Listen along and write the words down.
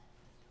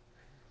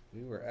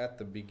We were at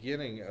the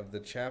beginning of the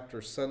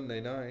chapter Sunday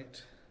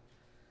night,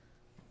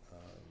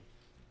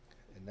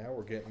 and now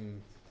we're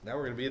going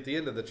to be at the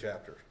end of the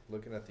chapter,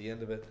 looking at the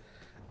end of it.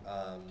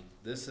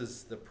 This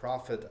is the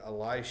prophet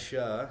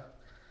Elisha.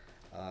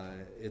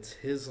 It's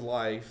his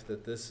life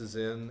that this is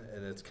in,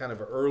 and it's kind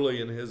of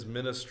early in his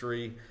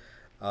ministry.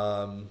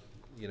 And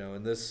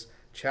this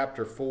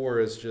chapter 4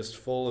 is just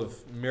full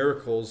of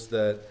miracles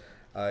that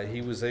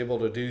he was able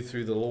to do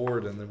through the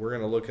Lord, and then we're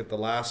going to look at the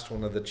last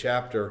one of the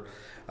chapter.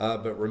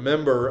 But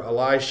remember,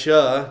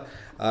 Elisha,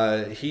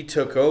 he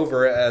took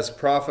over as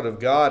prophet of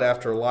God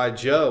after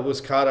Elijah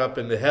was caught up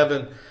into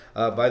heaven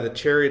by the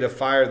chariot of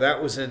fire.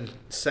 That was in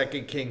 2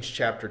 Kings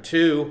chapter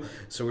 2.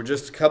 So we're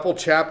just a couple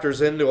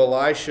chapters into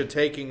Elisha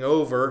taking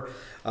over.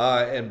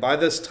 And by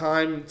this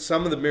time,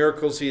 some of the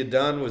miracles he had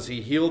done was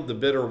he healed the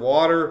bitter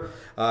water.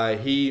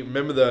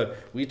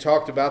 We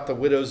talked about the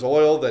widow's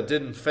oil that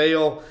didn't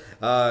fail.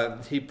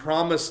 He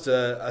promised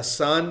a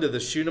son to the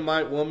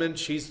Shunammite woman.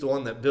 She's the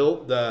one that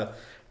built the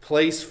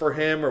place for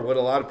him, or what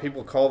a lot of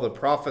people call the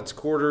prophet's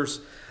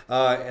quarters.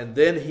 And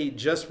then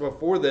just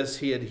before this,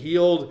 he had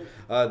healed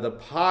the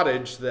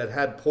pottage that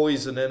had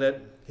poison in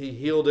it. He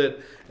healed it,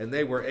 and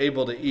they were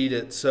able to eat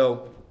it.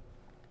 So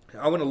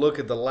I want to look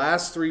at the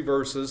last three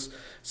verses.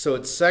 So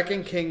it's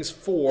 2 Kings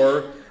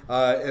 4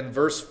 and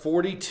verse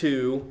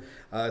 42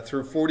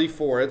 through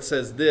 44. It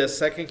says this,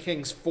 2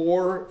 Kings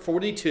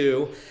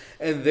 4:42,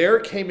 and there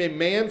came a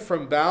man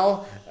from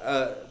Baal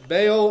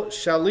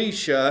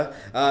Shalisha,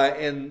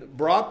 and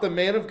brought the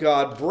man of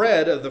God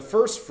bread of the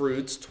first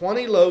fruits,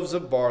 20 loaves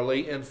of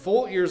barley, and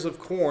full ears of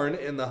corn,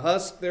 and the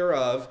husk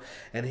thereof.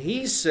 And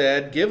he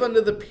said, Give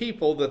unto the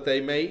people that they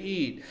may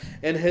eat.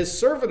 And his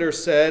servitor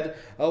said,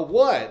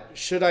 What?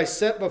 Should I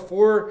set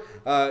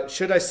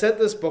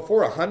this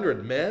before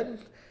 100 men?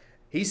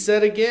 He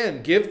said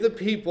again, Give the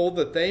people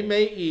that they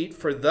may eat,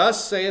 for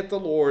thus saith the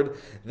Lord,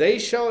 they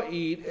shall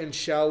eat and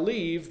shall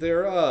leave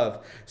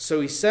thereof.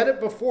 So he set it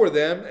before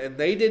them, and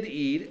they did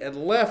eat and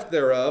left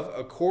thereof,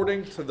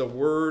 according to the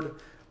word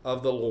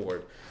of the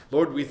Lord.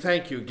 Lord, we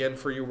thank you again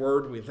for your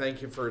word. We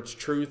thank you for its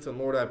truth. And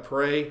Lord, I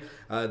pray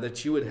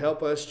that you would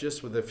help us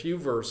just with a few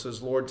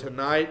verses, Lord,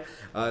 tonight,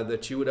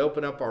 that you would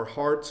open up our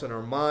hearts and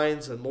our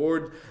minds. And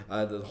Lord,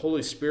 the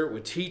Holy Spirit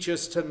would teach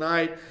us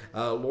tonight,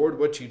 Lord,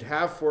 what you'd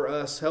have for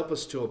us. Help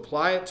us to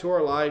apply it to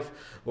our life.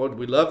 Lord,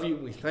 we love you.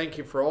 We thank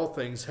you for all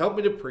things. Help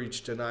me to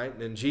preach tonight.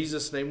 And in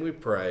Jesus' name we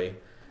pray.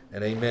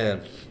 And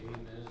amen.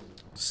 Amen.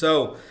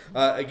 So,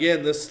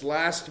 again, this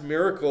last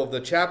miracle of the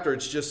chapter,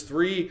 it's just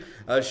three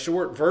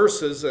short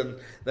verses, and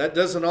that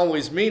doesn't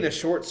always mean a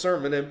short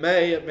sermon. It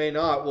may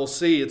not. We'll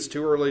see. It's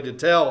too early to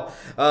tell.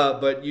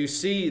 But you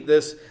see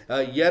this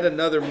yet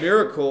another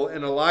miracle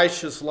in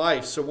Elisha's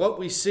life. So what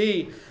we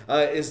see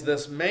is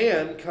this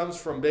man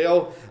comes from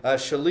Baal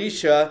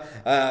Shalisha,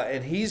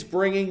 and he's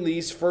bringing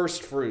these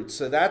first fruits.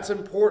 So that's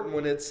important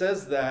when it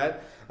says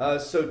that.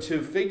 So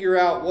to figure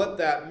out what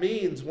that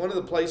means, one of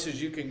the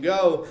places you can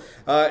go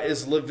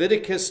is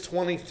Leviticus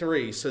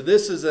 23. So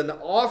this is an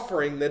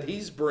offering that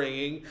he's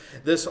bringing,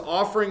 this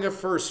offering of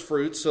first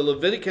fruits. So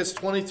Leviticus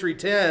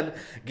 23:10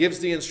 gives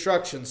the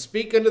instruction,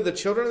 Speak unto the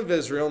children of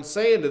Israel, and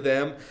say unto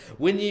them,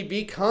 When ye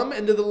be come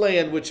into the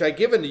land which I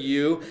give unto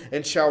you,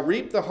 and shall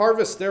reap the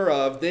harvest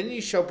thereof, then ye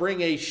shall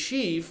bring a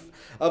sheaf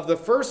of the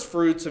first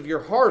fruits of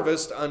your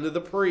harvest unto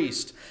the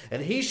priest.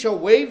 And he shall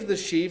wave the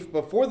sheaf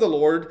before the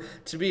Lord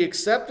to be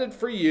accepted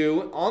for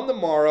you. On the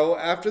morrow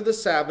after the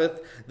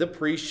Sabbath the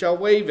priest shall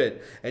wave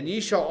it. And ye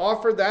shall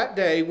offer that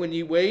day when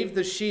ye wave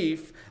the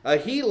sheaf a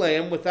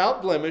he-lamb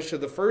without blemish of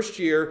the first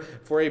year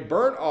for a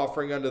burnt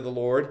offering unto the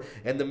Lord.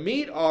 And the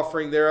meat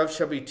offering thereof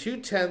shall be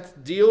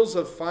 2/10 deals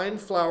of fine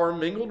flour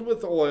mingled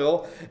with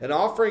oil, an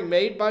offering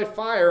made by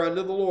fire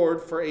unto the Lord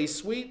for a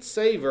sweet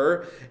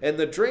savor. And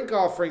the drink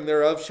offering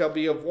thereof shall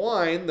be of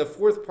wine, the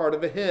 4th part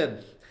of a hin.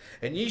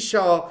 And ye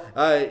shall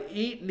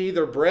eat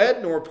neither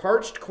bread, nor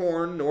parched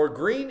corn, nor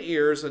green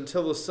ears,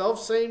 until the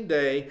selfsame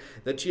day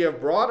that ye have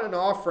brought an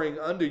offering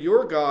unto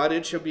your God.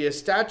 It shall be a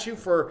statute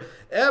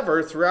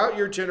forever throughout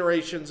your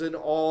generations in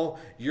all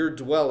your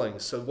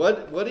dwellings. So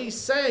what he's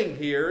saying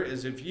here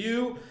is, if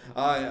you,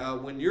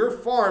 when you're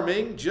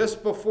farming,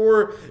 just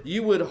before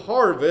you would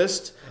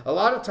harvest, a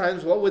lot of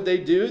times what would they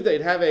do?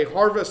 They'd have a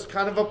harvest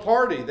kind of a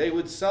party. They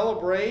would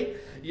celebrate.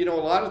 A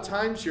lot of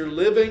times you're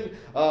living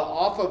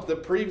off of the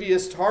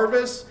previous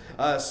harvest.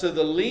 So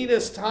the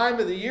leanest time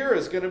of the year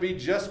is going to be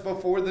just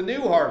before the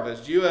new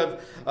harvest. You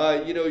have,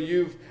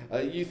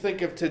 you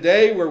think of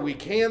today where we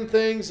can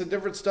things and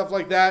different stuff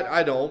like that.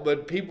 I don't,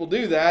 but people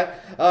do that.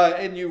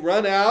 And you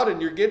run out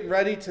and you're getting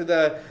ready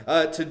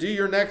to do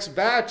your next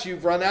batch.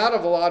 You've run out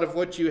of a lot of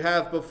what you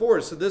have before.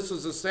 So this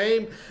is the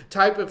same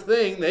type of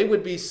thing. They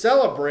would be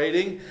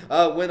celebrating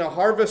when a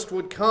harvest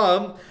would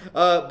come.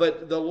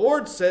 But the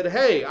Lord said,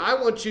 hey, I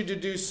want you to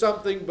do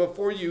something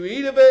before you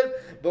eat of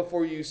it,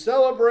 before you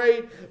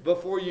celebrate,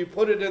 before you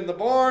put it in the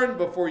barn,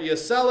 before you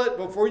sell it,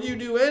 before you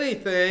do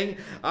anything.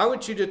 I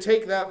want you to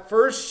take that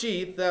first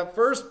sheath, that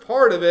first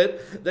part of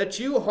it that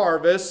you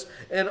harvest,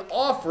 and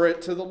offer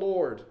it to the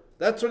Lord.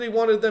 That's what he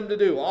wanted them to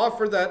do.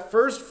 Offer that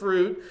first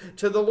fruit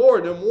to the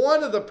Lord. And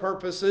one of the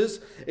purposes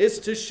is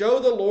to show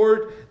the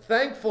Lord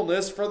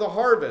thankfulness for the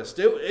harvest.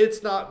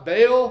 It's not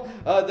Baal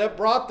that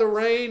brought the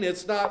rain.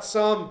 It's not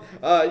some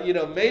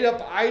made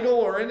up idol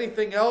or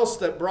anything else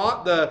that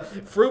brought the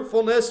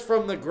fruitfulness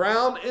from the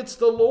ground. It's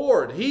the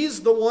Lord.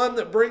 He's the one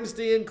that brings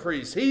the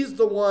increase. He's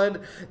the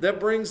one that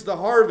brings the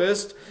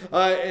harvest.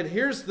 And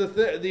here's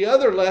the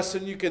other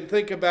lesson you can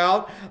think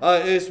about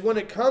is when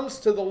it comes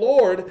to the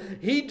Lord,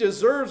 He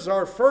deserves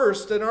our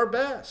first and our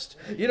best.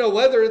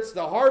 Whether it's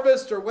the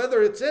harvest or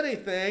whether it's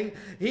anything,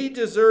 He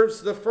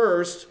deserves the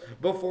first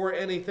before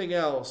anything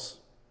else.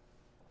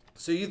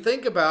 So you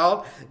think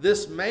about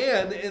this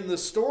man in the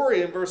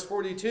story in verse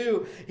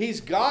 42,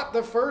 he's got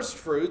the first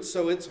fruits,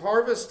 so it's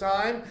harvest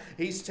time.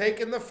 He's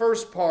taken the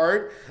first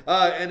part,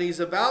 and he's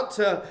about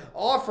to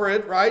offer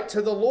it, right,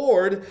 to the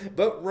Lord.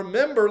 But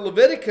remember,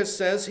 Leviticus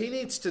says he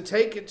needs to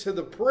take it to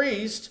the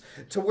priest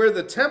to where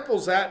the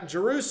temple's at in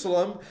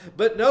Jerusalem.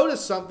 But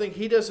notice something,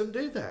 he doesn't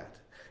do that.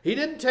 He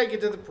didn't take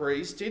it to the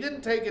priest. He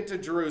didn't take it to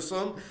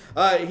Jerusalem.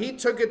 He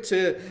took it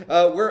to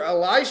where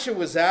Elisha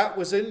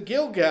was in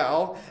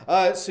Gilgal.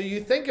 So you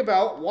think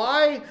about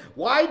why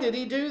did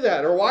he do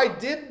that? Or why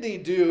didn't he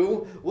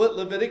do what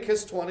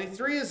Leviticus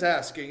 23 is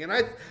asking?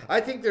 And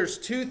I think there's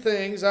two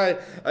things.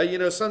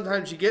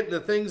 Sometimes you get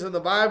into things in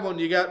the Bible and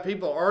you got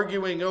people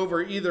arguing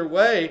over either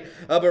way.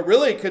 But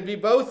really it could be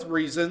both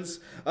reasons.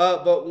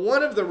 But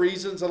one of the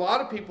reasons a lot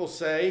of people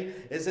say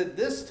is that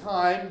this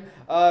time,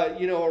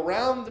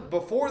 around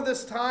before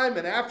this time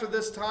and after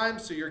this time,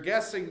 so you're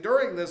guessing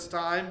during this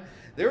time,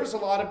 there's a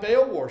lot of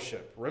Baal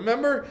worship.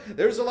 Remember,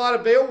 there's a lot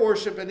of Baal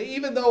worship, and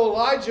even though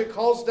Elijah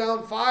calls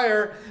down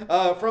fire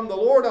from the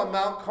Lord on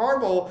Mount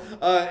Carmel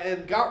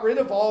and got rid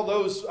of all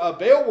those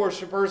Baal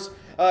worshipers,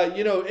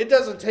 it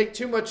doesn't take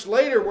too much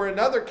later where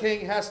another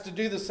king has to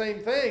do the same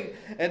thing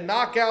and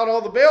knock out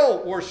all the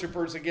Baal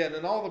worshipers again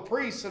and all the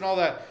priests and all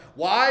that.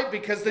 Why?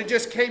 Because they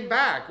just came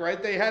back,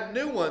 right? They had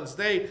new ones.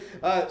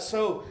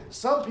 So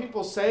some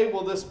people say,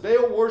 well, this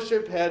Baal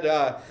worship had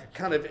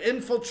kind of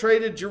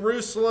infiltrated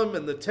Jerusalem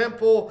and the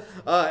temple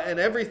and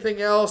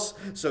everything else.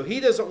 So he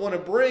doesn't want to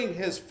bring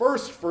his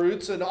first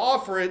fruits and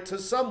offer it to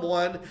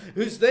someone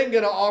who's then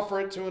going to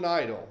offer it to an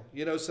idol.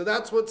 So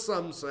that's what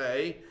some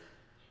say.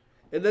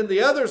 And then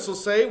the others will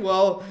say,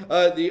 well,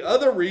 the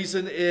other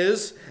reason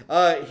is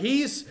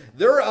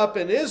they're up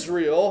in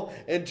Israel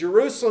and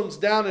Jerusalem's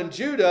down in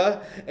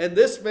Judah, and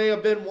this may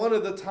have been one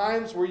of the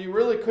times where you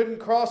really couldn't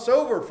cross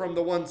over from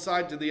the one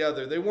side to the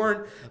other. They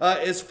weren't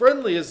as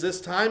friendly as this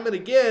time. And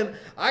again,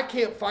 I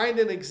can't find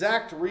an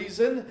exact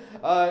reason,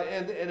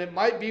 and it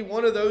might be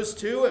one of those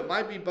two, it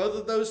might be both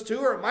of those two,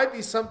 or it might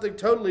be something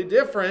totally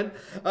different.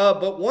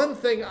 But one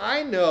thing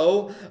I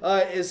know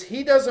is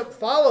he doesn't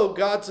follow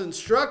God's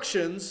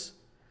instructions,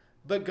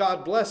 but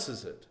God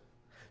blesses it.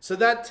 So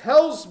that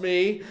tells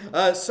me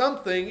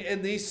something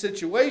in these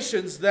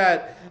situations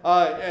that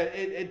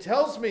it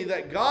tells me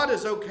that God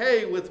is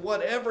okay with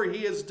whatever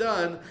He has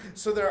done.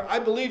 So I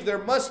believe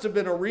there must have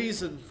been a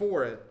reason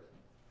for it.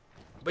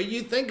 But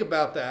you think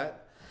about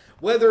that,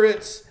 whether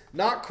it's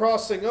not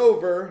crossing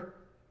over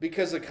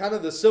because of kind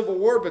of the civil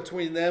war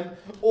between them,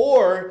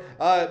 or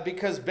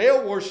because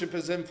Baal worship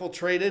is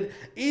infiltrated,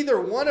 either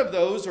one of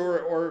those,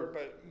 or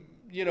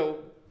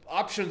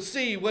option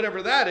C,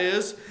 whatever that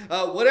is,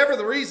 whatever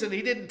the reason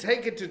he didn't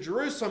take it to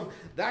Jerusalem,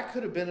 that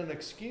could have been an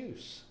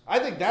excuse. I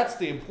think that's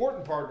the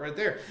important part right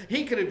there.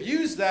 He could have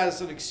used that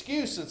as an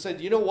excuse and said,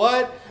 you know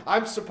what?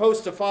 I'm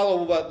supposed to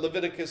follow what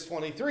Leviticus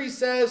 23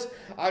 says.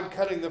 I'm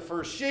cutting the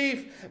first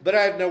sheaf, but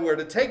I have nowhere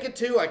to take it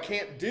to. I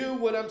can't do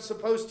what I'm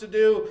supposed to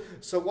do,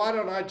 so why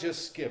don't I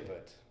just skip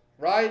it?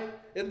 Right?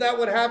 Isn't that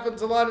what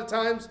happens a lot of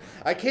times?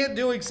 I can't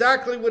do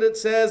exactly what it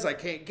says. I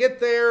can't get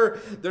there.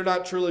 They're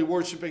not truly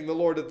worshiping the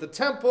Lord at the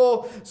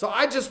temple. So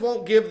I just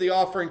won't give the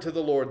offering to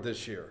the Lord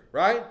this year.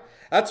 Right?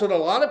 That's what a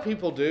lot of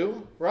people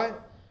do. Right?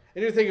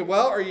 And you're thinking,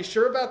 well, are you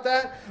sure about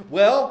that?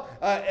 Well,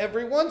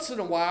 every once in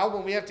a while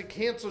when we have to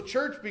cancel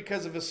church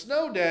because of a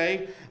snow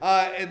day,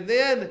 and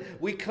then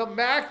we come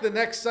back the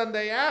next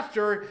Sunday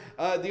after,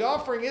 the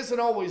offering isn't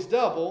always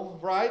double,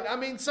 right? I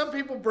mean, some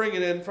people bring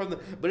it in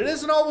but it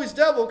isn't always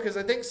double, because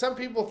I think some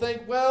people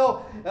think,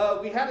 well,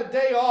 we had a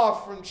day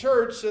off from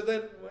church, so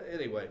then,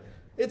 anyway,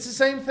 it's the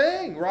same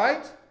thing,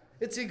 right?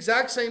 It's the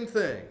exact same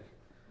thing.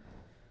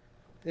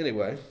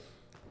 Anyway.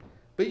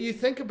 But you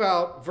think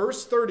about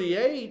verse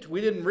 38,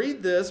 we didn't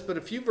read this, but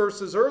a few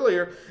verses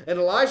earlier, and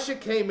Elisha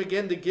came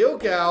again to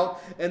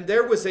Gilgal, and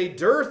there was a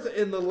dearth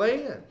in the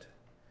land.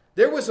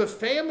 There was a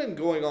famine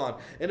going on.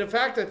 And in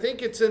fact, I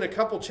think it's in a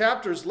couple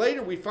chapters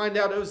later, we find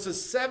out it was a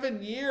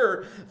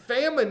 7-year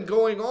famine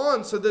going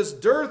on. So this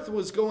dearth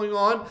was going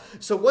on.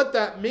 So what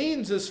that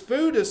means is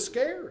food is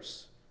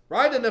scarce.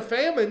 Right? In a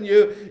famine,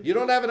 you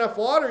don't have enough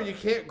water. You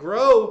can't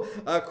grow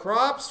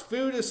crops.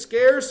 Food is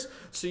scarce.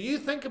 So you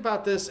think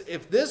about this.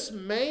 If this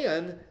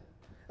man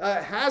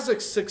has a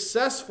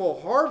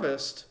successful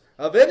harvest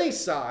of any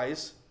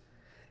size,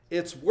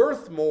 it's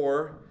worth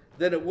more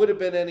than it would have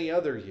been any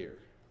other year.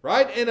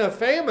 Right? In a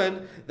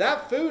famine,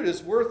 that food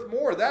is worth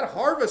more. That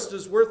harvest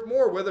is worth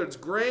more, whether it's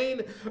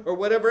grain or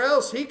whatever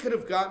else. He could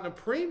have gotten a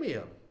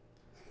premium.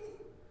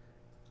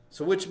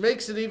 So which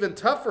makes it even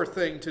tougher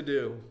thing to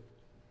do.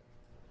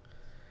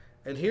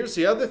 And here's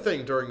the other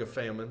thing during a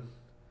famine.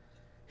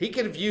 He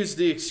could have used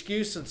the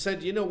excuse and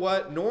said, you know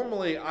what,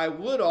 normally I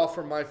would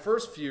offer my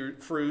first few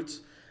fruits,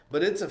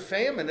 but it's a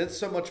famine. It's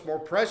so much more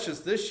precious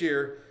this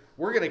year.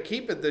 We're going to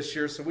keep it this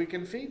year so we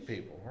can feed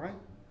people, right?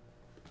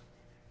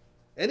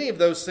 Any of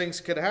those things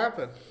could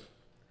happen.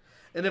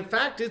 And in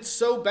fact, it's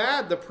so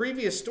bad. The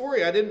previous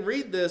story, I didn't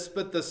read this,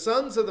 but the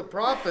sons of the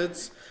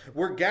prophets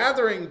were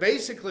gathering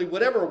basically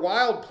whatever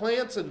wild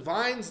plants and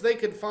vines they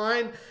could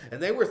find,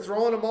 and they were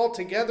throwing them all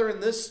together in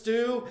this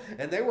stew,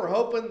 and they were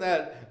hoping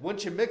that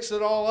once you mix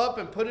it all up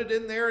and put it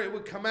in there, it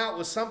would come out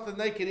with something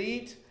they could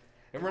eat.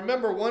 And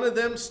remember, one of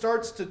them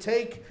starts to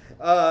take,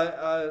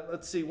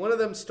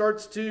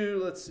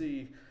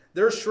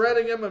 they're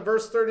shredding them in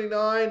verse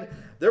 39.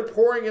 They're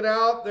pouring it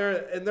out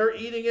and they're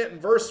eating it. And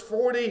verse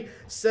 40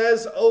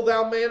 says, O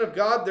thou man of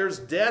God, there's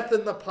death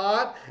in the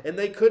pot, and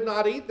they could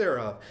not eat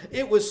thereof.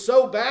 It was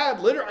so bad.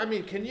 Literally, I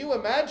mean, can you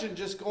imagine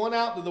just going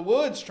out into the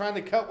woods trying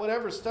to cut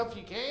whatever stuff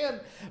you can,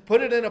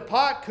 put it in a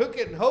pot, cook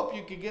it, and hope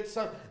you could get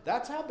some?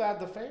 That's how bad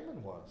the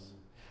famine was.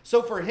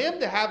 So for him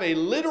to have a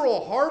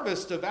literal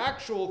harvest of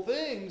actual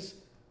things,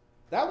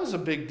 that was a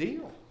big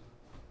deal.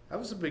 That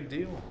was a big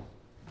deal.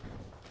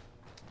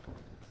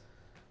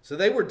 So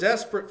they were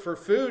desperate for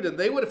food, and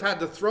they would have had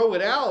to throw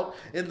it out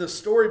in the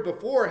story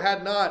before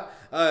had not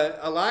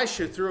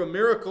Elisha, through a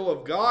miracle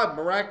of God,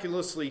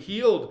 miraculously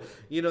healed,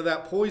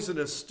 that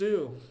poisonous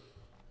stew.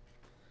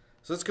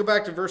 So let's go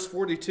back to verse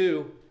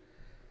 42.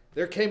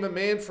 There came a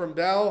man from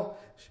Baal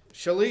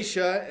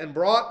Shalisha and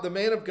brought the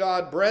man of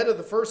God bread of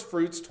the first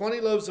fruits, 20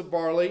 loaves of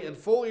barley, and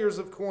full ears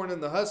of corn,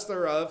 and the husk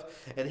thereof.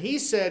 And he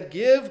said,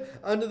 Give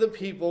unto the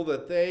people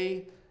that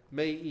they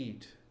may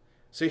eat.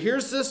 So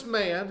here's this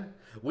man.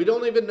 We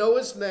don't even know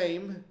his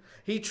name.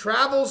 He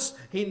travels.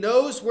 He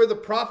knows where the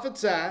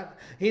prophet's at.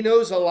 He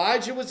knows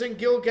Elijah was in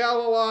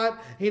Gilgal a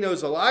lot. He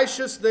knows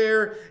Elisha's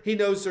there. He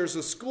knows there's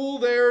a school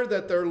there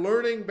that they're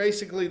learning.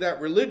 Basically,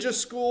 that religious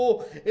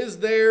school is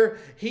there.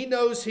 He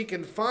knows he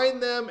can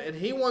find them, and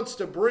he wants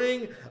to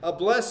bring a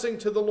blessing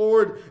to the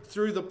Lord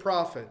through the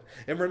prophet.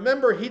 And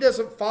remember, he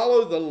doesn't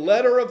follow the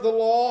letter of the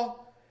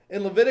law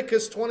in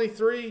Leviticus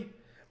 23.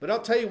 But I'll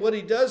tell you what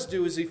he does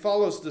do is he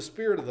follows the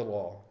spirit of the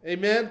law.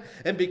 Amen?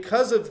 And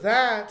because of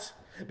that,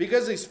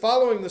 because he's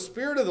following the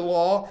spirit of the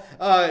law,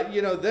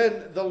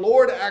 then the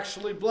Lord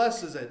actually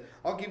blesses it.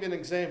 I'll give you an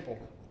example.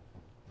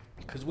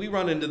 Because we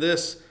run into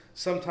this.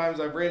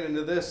 Sometimes I've ran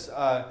into this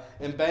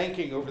in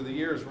banking over the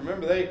years.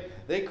 Remember,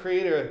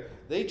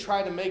 they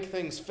try to make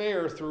things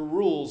fair through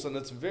rules, and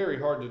it's very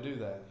hard to do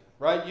that.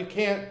 Right? You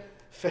can't,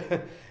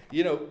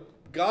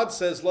 God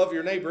says love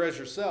your neighbor as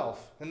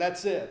yourself, and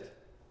that's it.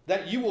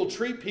 That you will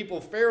treat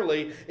people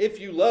fairly if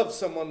you love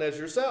someone as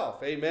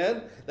yourself.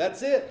 Amen?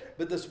 That's it.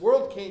 But this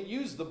world can't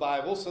use the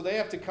Bible, so they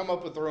have to come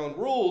up with their own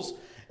rules.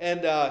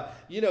 And,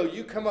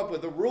 you come up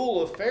with a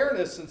rule of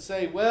fairness and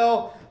say,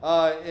 well,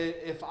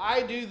 if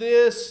I do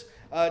this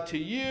to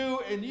you,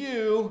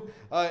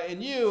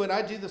 and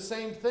I do the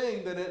same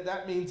thing, then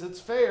that means it's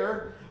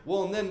fair.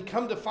 Well, and then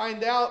come to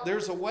find out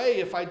there's a way,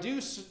 if I do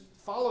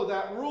follow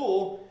that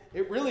rule,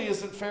 it really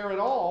isn't fair at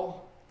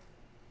all.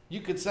 You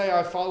could say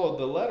I followed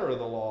the letter of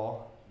the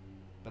law,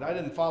 but I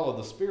didn't follow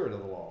the spirit of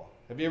the law.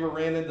 Have you ever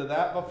ran into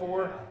that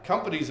before?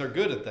 Companies are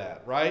good at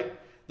that, right?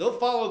 They'll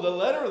follow the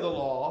letter of the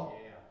law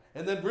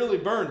and then really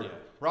burn you,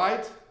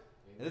 right?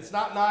 And it's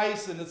not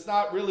nice, and it's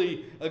not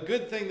really a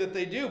good thing that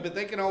they do, but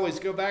they can always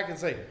go back and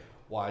say,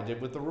 well, I did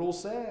what the rule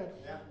said,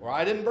 or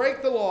I didn't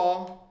break the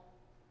law.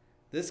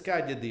 This guy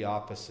did the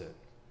opposite.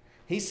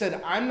 He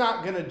said, I'm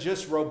not going to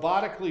just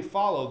robotically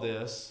follow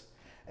this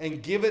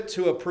and give it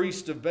to a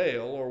priest of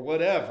Baal or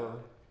whatever,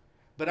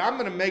 but I'm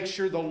going to make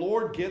sure the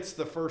Lord gets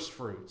the first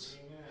fruits.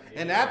 Amen.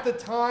 And at the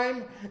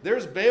time,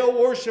 there's Baal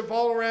worship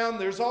all around.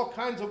 There's all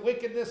kinds of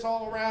wickedness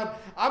all around.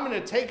 I'm going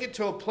to take it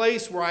to a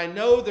place where I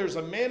know there's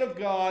a man of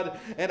God,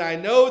 and I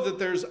know that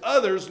there's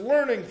others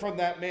learning from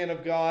that man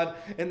of God,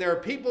 and there are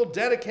people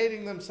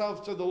dedicating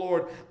themselves to the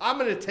Lord. I'm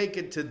going to take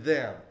it to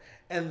them.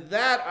 And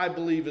that, I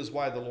believe, is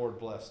why the Lord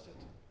blessed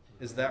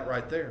it. Is that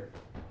right there?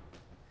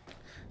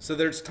 So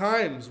there's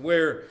times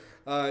where,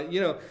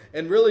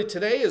 and really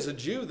today as a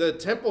Jew, the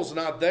temple's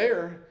not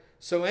there.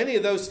 So any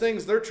of those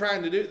things they're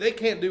trying to do, they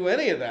can't do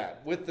any of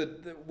that with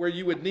where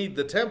you would need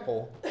the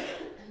temple.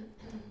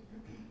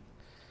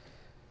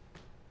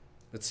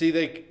 But see,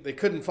 they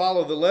couldn't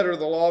follow the letter of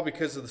the law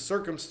because of the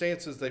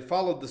circumstances. They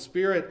followed the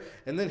Spirit.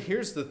 And then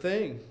here's the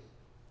thing.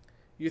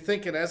 You're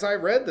thinking, as I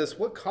read this,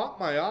 what caught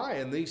my eye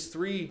in these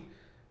three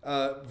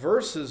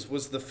verses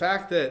was the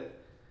fact that,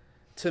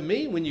 to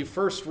me, when you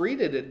first read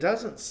it, it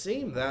doesn't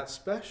seem that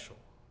special.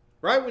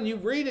 Right? When you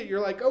read it, you're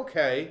like,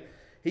 okay,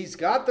 he's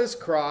got this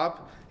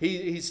crop.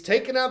 He's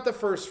taken out the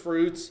first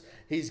fruits.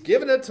 He's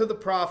given it to the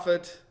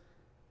prophet.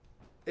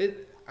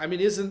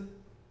 Isn't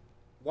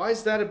Why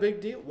is that a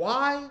big deal?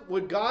 Why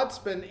would God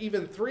spend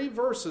even 3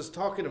 verses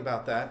talking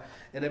about that?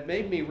 And it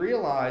made me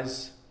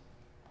realize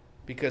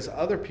because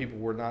other people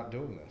were not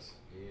doing this.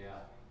 Yeah.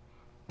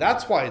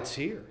 That's why it's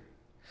here.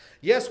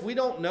 Yes, we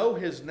don't know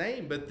his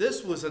name, but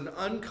this was an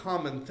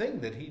uncommon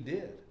thing that he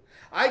did.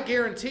 I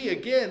guarantee,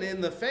 again,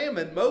 in the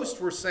famine, most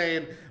were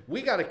saying,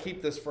 we got to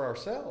keep this for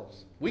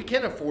ourselves. We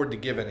can't afford to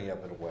give any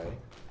of it away.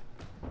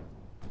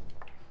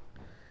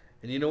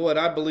 And you know what?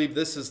 I believe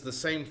this is the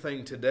same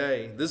thing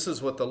today. This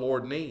is what the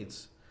Lord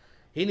needs.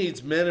 He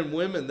needs men and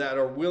women that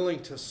are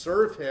willing to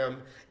serve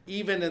him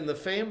even in the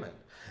famine,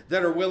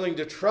 that are willing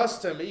to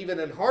trust him even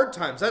in hard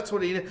times. That's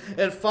what he needs.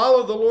 And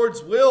follow the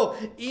Lord's will,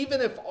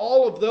 even if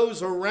all of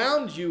those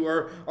around you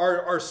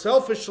are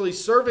selfishly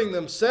serving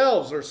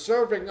themselves or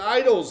serving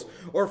idols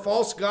or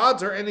false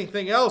gods or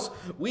anything else.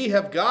 We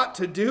have got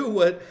to do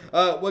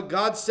what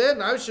God said.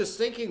 And I was just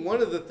thinking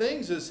one of the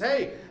things is,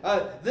 hey,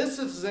 this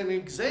is an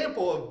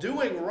example of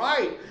doing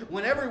right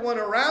when everyone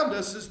around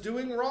us is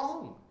doing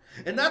wrong.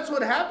 And that's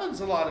what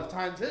happens a lot of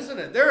times, isn't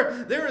it?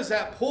 There is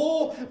that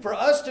pull for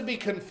us to be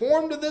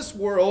conformed to this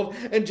world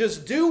and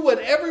just do what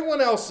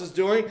everyone else is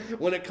doing.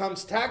 When it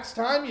comes tax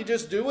time, you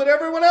just do what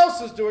everyone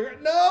else is doing.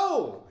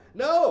 No.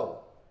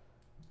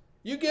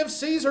 You give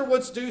Caesar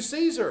what's due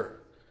Caesar.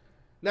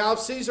 Now, if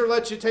Caesar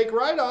lets you take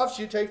write-offs,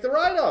 you take the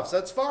write-offs.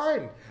 That's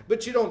fine.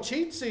 But you don't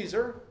cheat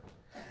Caesar.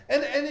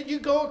 And you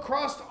go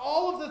across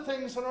all of the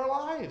things in our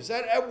lives.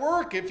 At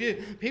work,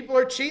 if people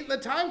are cheating the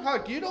time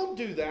clock, you don't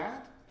do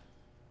that.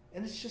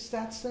 And it's just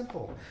that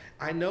simple.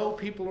 I know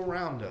people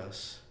around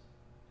us,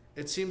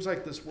 it seems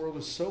like this world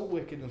is so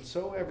wicked and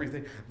so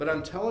everything, but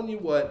I'm telling you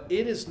what,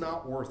 it is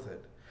not worth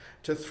it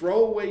to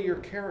throw away your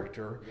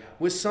character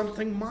with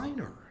something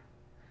minor.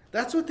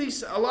 That's what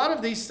a lot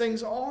of these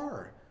things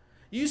are.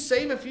 You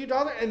save a few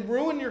dollars and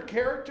ruin your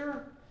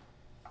character,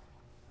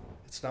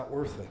 it's not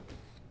worth it.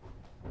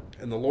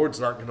 And the Lord's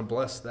not going to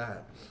bless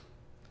that.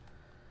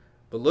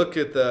 But look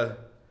at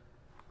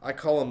I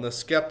call him the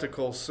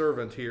skeptical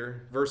servant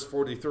here. Verse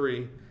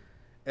 43.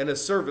 And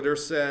his servitor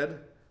said,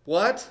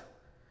 what?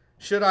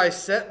 Should I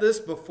set this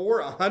before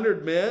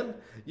 100 men?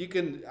 You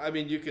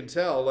can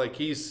tell like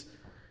he's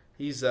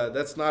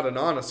that's not an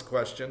honest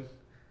question.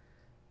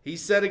 He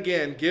said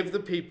again, give the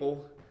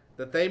people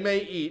that they may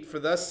eat, for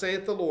thus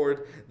saith the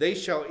Lord, they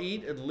shall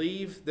eat and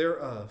leave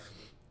thereof.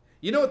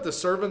 You know what the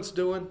servant's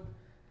doing?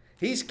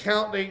 He's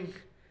counting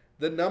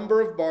the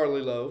number of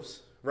barley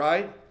loaves,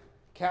 right?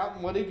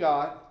 Counting what he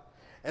got.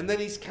 And then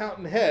he's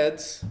counting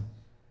heads,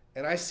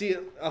 and I see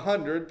it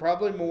 100,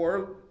 probably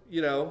more,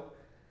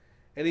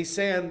 And he's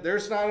saying,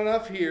 there's not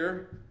enough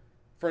here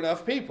for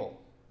enough people,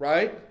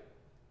 right?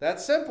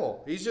 That's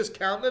simple. He's just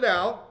counting it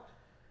out.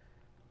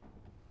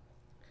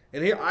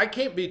 And here, I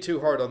can't be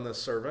too hard on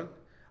this servant.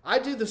 I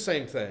do the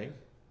same thing.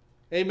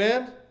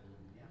 Amen?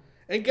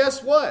 And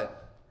guess what?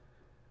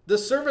 The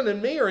servant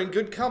and me are in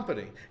good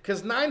company.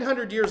 Because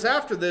 900 years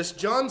after this,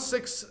 John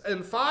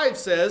 6:5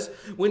 says,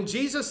 when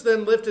Jesus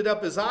then lifted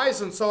up his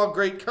eyes and saw a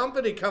great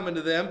company coming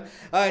to them,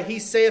 he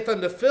saith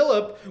unto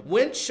Philip,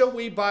 whence shall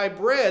we buy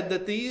bread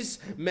that these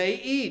may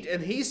eat?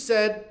 And he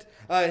said,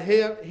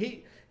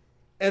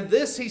 and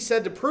this he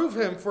said to prove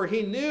him, for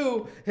he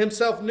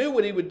himself knew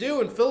what he would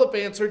do. And Philip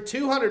answered,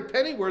 200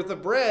 pennyworth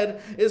of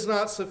bread is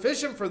not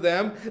sufficient for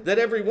them, that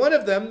every one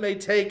of them may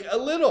take a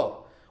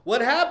little.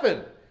 What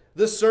happened?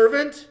 The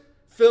servant,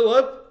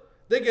 Philip,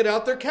 they get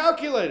out their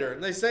calculator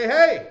and they say,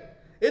 hey,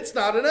 it's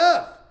not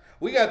enough.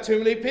 We got too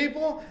many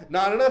people,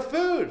 not enough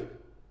food.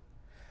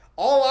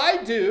 All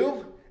I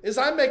do is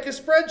I make a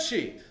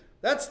spreadsheet.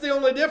 That's the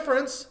only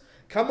difference.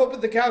 Come up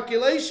with the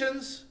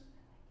calculations,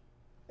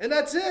 and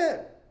that's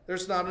it.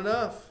 There's not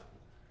enough.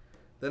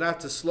 Then I have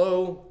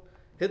to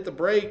hit the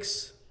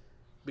brakes,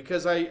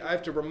 because I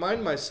have to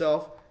remind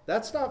myself,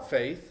 that's not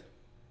faith.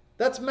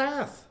 That's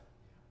math.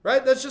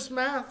 Right? That's just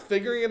math,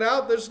 figuring it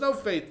out. There's no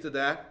faith to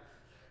that.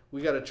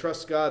 We got to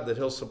trust God that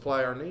he'll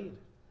supply our need.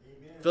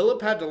 Amen.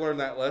 Philip had to learn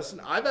that lesson.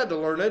 I've had to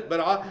learn it,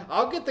 but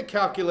I'll get the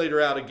calculator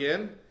out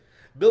again.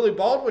 Billy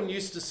Baldwin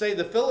used to say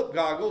the Philip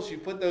goggles. You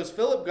put those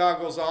Philip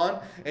goggles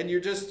on and you're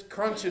just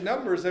crunching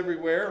numbers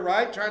everywhere,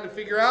 right? Trying to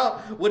figure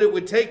out what it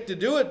would take to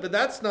do it, but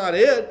that's not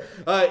it.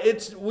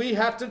 We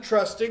have to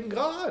trust in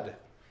God.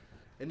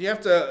 And you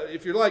have to,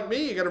 if you're like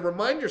me, you got to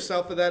remind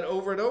yourself of that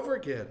over and over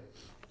again.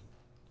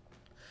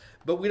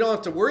 But we don't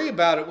have to worry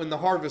about it when the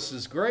harvest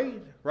is great,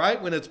 right?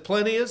 When it's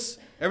plenteous,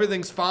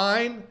 everything's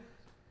fine.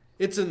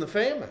 It's in the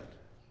famine.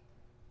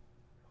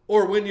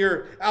 Or when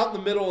you're out in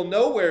the middle of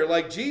nowhere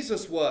like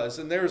Jesus was,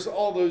 and there's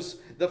all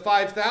the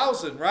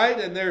 5,000, right?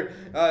 And they're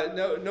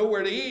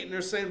nowhere to eat, and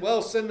they're saying,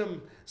 well, send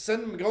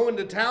them going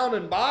to town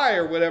and buy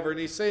or whatever.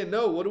 And he's saying,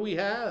 no, what do we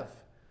have?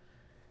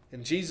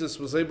 And Jesus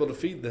was able to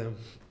feed them.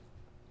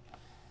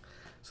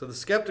 So the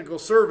skeptical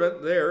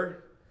servant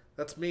there,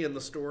 that's me in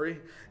the story.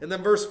 And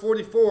then verse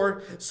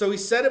 44, so he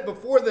set it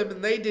before them,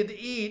 and they did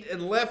eat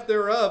and left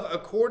thereof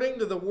according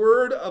to the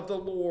word of the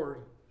Lord.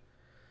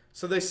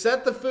 So they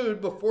set the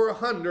food before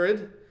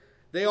 100.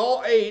 They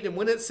all ate, and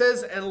when it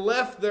says and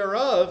left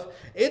thereof,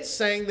 it's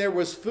saying there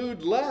was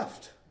food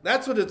left.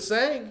 That's what it's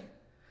saying.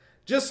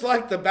 Just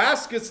like the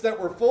baskets that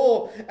were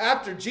full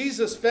after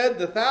Jesus fed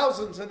the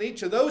thousands in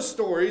each of those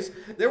stories,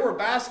 there were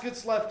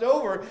baskets left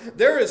over.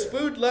 There is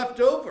food left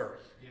over.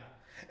 Yeah.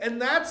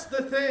 And that's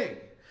the thing.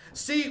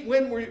 See,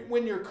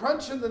 when you're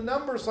crunching the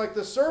numbers like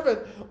the servant,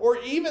 or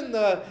even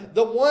the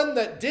one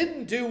that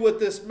didn't do what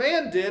this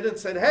man did and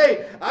said,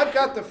 hey, I've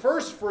got the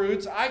first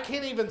fruits. I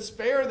can't even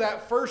spare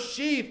that first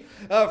sheaf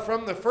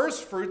from the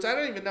first fruits. I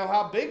don't even know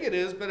how big it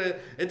is, but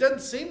it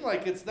doesn't seem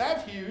like it's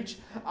that huge.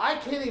 I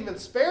can't even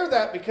spare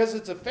that because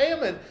it's a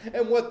famine.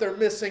 And what they're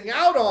missing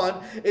out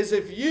on is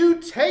if you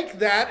take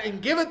that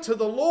and give it to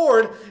the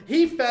Lord,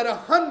 He fed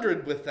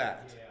 100 with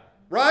that. Yeah.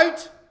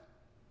 Right?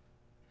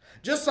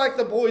 Just like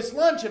the boy's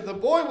lunch. If the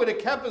boy would have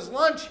kept his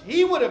lunch,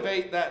 he would have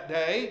ate that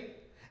day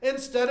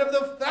instead of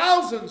the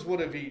thousands would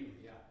have eaten.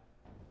 Yeah.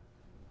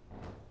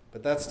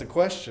 But that's the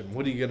question.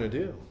 What are you going to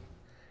do?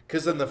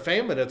 Because in the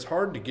famine, it's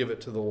hard to give it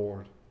to the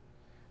Lord.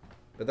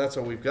 But that's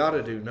what we've got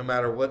to do, no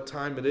matter what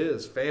time it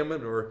is,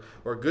 famine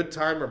or good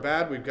time or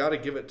bad, we've got to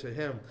give it to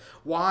Him.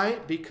 Why?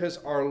 Because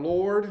our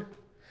Lord,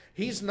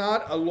 He's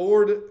not a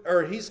Lord,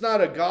 or He's not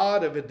a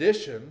God of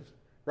addition,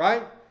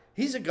 right?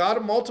 He's a God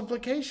of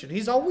multiplication.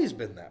 He's always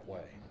been that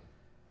way.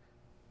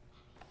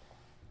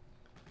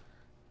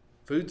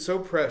 Food's so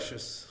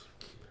precious.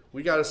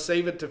 We got to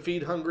save it to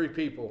feed hungry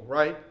people,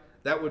 right?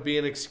 That would be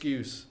an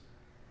excuse.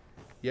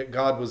 Yet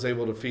God was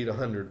able to feed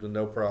 100 with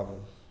no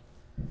problem.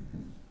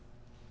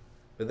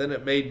 But then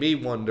it made me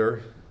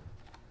wonder,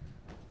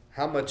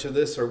 how much of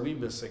this are we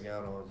missing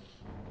out on?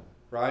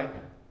 Right?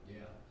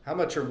 Yeah. How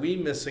much are we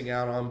missing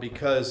out on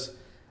because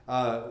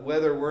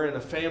whether we're in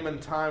a famine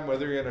time,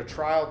 whether you're in a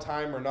trial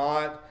time or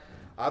not,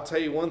 I'll tell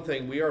you one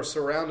thing, we are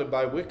surrounded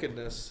by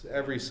wickedness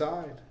every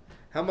side.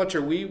 How much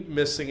are we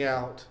missing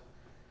out?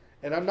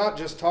 And I'm not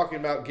just talking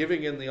about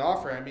giving in the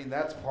offering. I mean,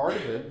 that's part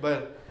of it,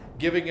 but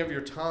giving of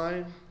your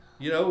time,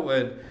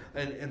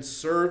 and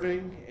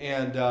serving,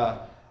 and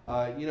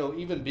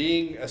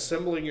even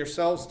assembling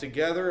yourselves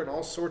together and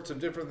all sorts of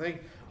different things.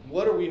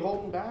 What are we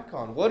holding back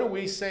on? What are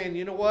we saying,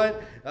 you know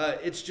what?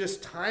 It's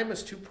just time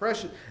is too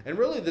precious. And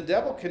really the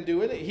devil can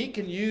do it. He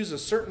can use a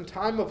certain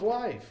time of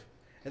life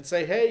and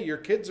say, hey, your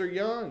kids are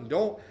young.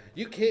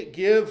 You can't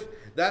give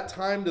that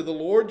time to the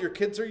Lord. Your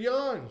kids are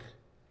young.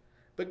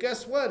 But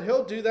guess what?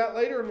 He'll do that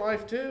later in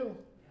life too.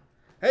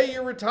 Hey,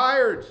 you're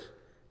retired.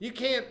 You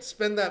can't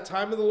spend that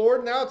time with the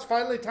Lord. Now it's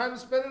finally time to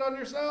spend it on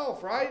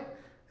yourself, right?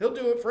 He'll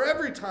do it for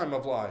every time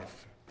of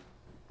life.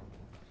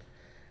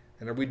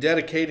 And are we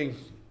dedicating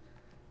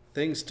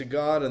things to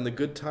God in the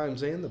good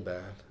times and the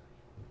bad?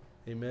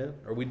 Amen.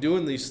 Are we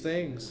doing these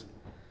things?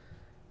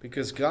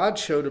 Because God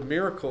showed a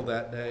miracle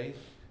that day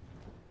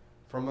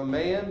from a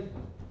man,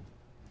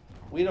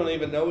 we don't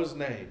even know his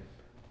name.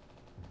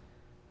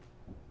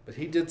 But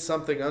he did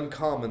something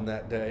uncommon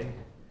that day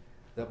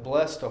that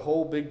blessed a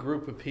whole big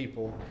group of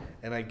people,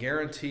 and I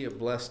guarantee it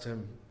blessed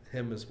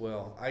him as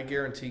well. I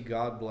guarantee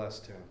God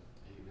blessed him.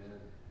 Amen.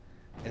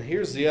 And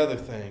here's the other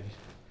thing.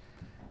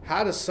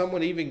 How does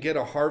someone even get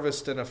a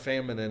harvest in a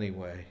famine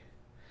anyway?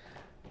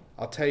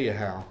 I'll tell you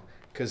how.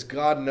 Because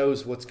God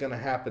knows what's going to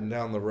happen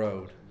down the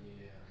road.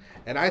 Yeah.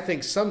 And I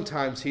think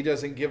sometimes He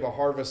doesn't give a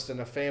harvest in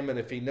a famine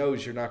if He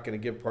knows you're not going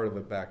to give part of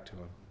it back to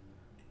Him.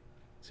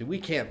 See, we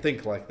can't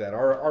think like that.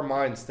 Our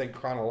minds think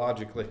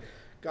chronologically.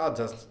 God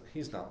doesn't.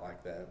 He's not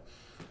like that.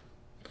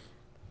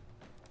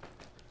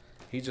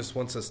 He just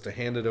wants us to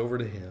hand it over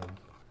to Him.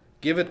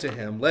 Give it to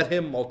Him. Let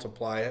Him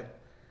multiply it.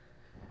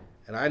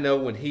 And I know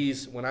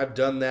when I've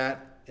done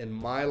that in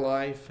my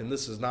life, and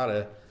this is not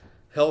a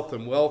health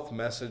and wealth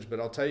message, but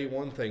I'll tell you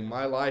one thing,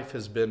 my life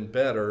has been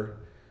better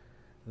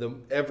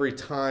every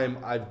time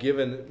I've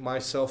given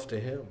myself to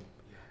Him.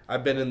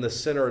 I've been in the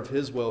center of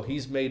His will.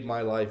 He's made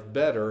my life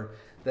better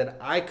than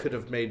I could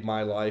have made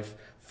my life,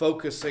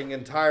 focusing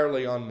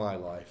entirely on my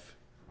life.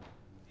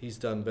 He's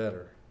done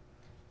better.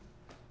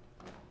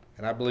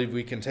 And I believe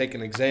we can take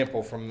an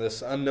example from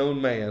this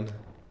unknown man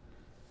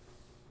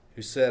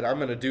who said, I'm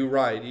going to do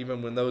right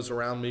even when those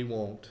around me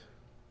won't.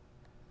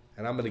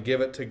 And I'm going to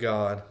give it to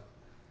God.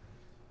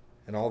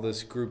 And all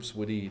these groups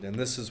would eat. And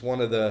this is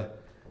one of the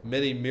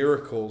many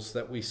miracles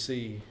that we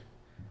see.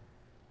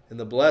 And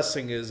the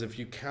blessing is, if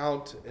you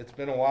count, it's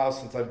been a while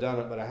since I've done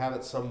it, but I have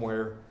it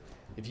somewhere.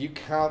 If you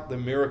count the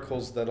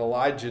miracles that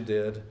Elijah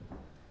did,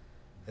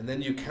 and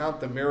then you count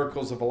the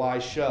miracles of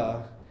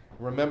Elisha,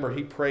 remember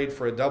he prayed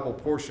for a double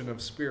portion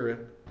of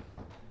spirit.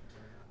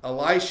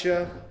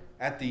 Elisha,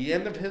 at the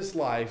end of his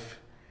life,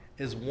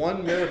 is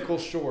one miracle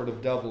short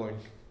of doubling.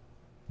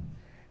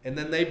 And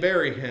then they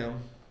bury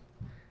him.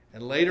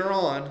 And later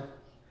on,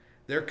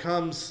 there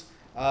comes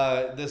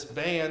this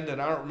band,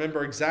 and I don't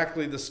remember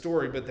exactly the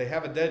story, but they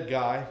have a dead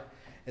guy.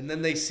 And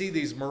then they see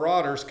these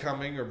marauders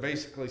coming, or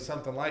basically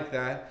something like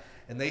that.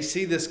 And they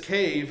see this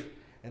cave,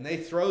 and they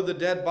throw the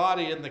dead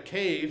body in the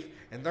cave,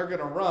 and they're going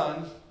to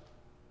run.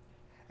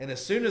 And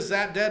as soon as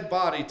that dead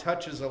body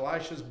touches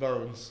Elisha's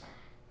bones,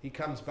 he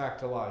comes back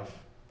to life.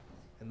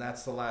 And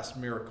that's the last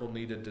miracle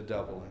needed to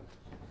double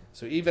it.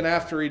 So even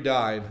after he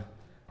died,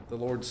 the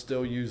Lord's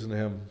still using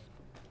him.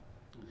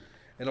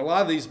 And a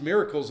lot of these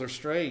miracles are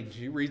strange.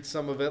 You read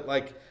some of it,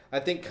 like I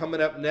think coming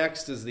up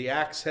next is the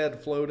axe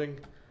head floating,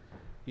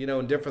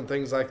 and different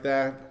things like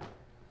that.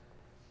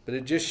 But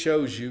it just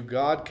shows you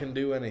God can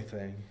do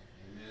anything.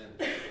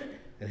 Amen.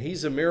 And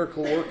He's a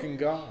miracle working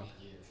God.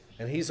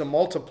 And He's a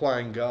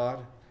multiplying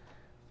God.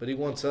 But He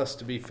wants us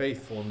to be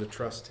faithful and to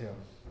trust Him.